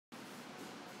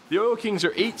The Oil Kings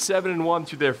are 8-7-1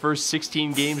 through their first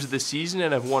 16 games of the season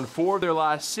and have won 4 of their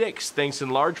last 6, thanks in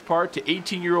large part to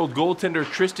 18-year-old goaltender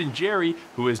Kings Jarry,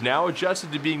 who has now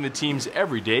adjusted to being the team's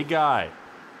everyday guy.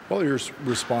 Well, your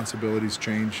responsibilities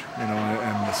change, and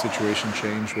the situation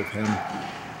changed with him.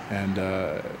 And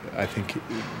I think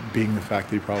being the fact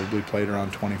that he probably played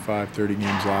around 25, 30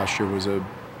 games last year was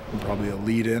probably a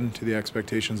lead-in to the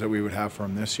expectations that we would have for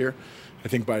him this year. I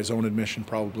think by his own admission,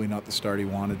 probably not the start he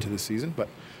wanted to the season, but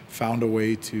found a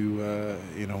way to,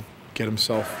 get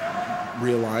himself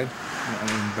realigned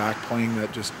and back playing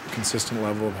that just consistent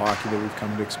level of hockey that we've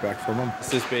come to expect from him.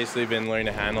 It's just basically been learning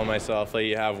to handle myself. Like,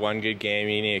 you have one good game,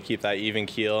 you need to keep that even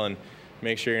keel and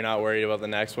make sure you're not worried about the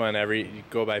next one. You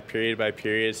go by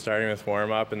period, starting with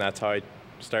warm-up, and that's how I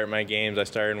start my games. I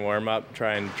start in warm-up,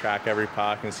 try and track every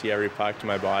puck and see every puck to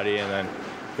my body, and then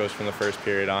it goes from the first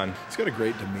period on. He's got a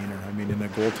great demeanor. I mean, in a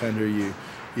goaltender,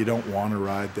 you don't want to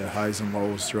ride the highs and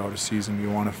lows throughout a season.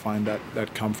 You want to find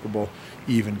that comfortable,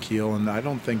 even keel, and I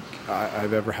don't think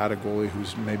I've ever had a goalie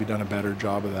who's maybe done a better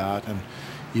job of that. And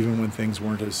even when things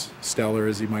weren't as stellar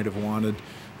as he might have wanted,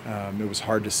 it was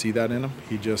hard to see that in him.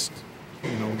 He just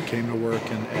came to work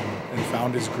and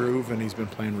found his groove, and he's been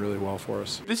playing really well for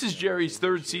us. This is Jarry's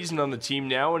 3rd season on the team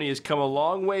now, and he has come a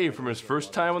long way from his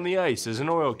first time on the ice as an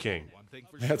Oil King.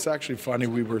 It's actually funny.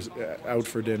 We were out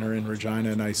for dinner in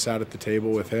Regina, and I sat at the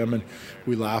table with him, and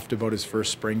we laughed about his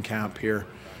first spring camp here,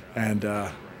 and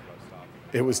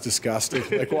it was disgusting,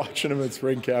 like watching him at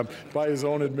spring camp by his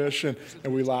own admission,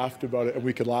 and we laughed about it, and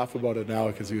we could laugh about it now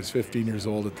because he was 15 years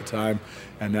old at the time,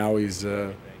 and now he's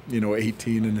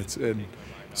 18, and it's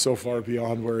so far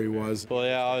beyond where he was. Well,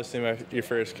 yeah, obviously your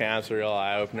first camp's a real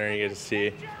eye-opener. You get to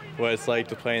see what it's like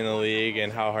to play in the league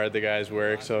and how hard the guys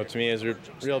work. So to me, it's a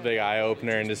real big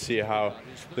eye-opener, and to see how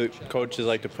the coaches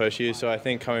like to push you. So I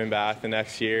think coming back the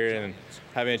next year and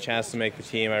having a chance to make the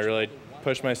team, I really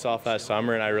pushed myself that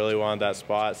summer, and I really wanted that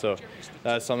spot. So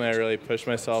that's something I really pushed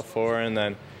myself for, and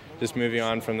then just moving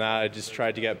on from that, I just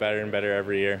tried to get better and better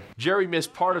every year. Jarry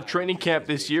missed part of training camp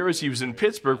this year as he was in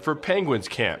Pittsburgh for Penguins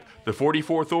camp. The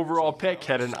 44th overall pick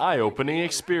had an eye-opening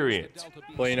experience.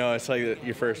 Well, it's like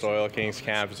your first Oil Kings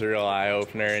camp. It's a real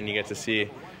eye-opener, and you get to see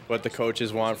what the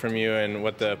coaches want from you and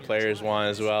what the players want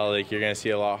as well. Like, you're going to see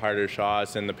a lot harder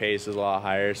shots, and the pace is a lot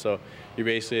higher. So you're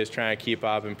basically just trying to keep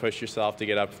up and push yourself to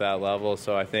get up to that level.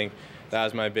 So I think that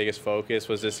was my biggest focus,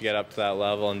 was just to get up to that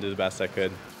level and do the best I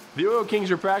could. The Oil Kings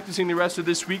are practicing the rest of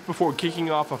this week before kicking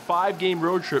off a 5-game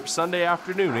road trip Sunday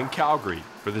afternoon in Calgary.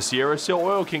 For the Sierra Sil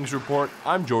Oil Kings Report,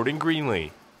 I'm Jordan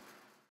Greenlee.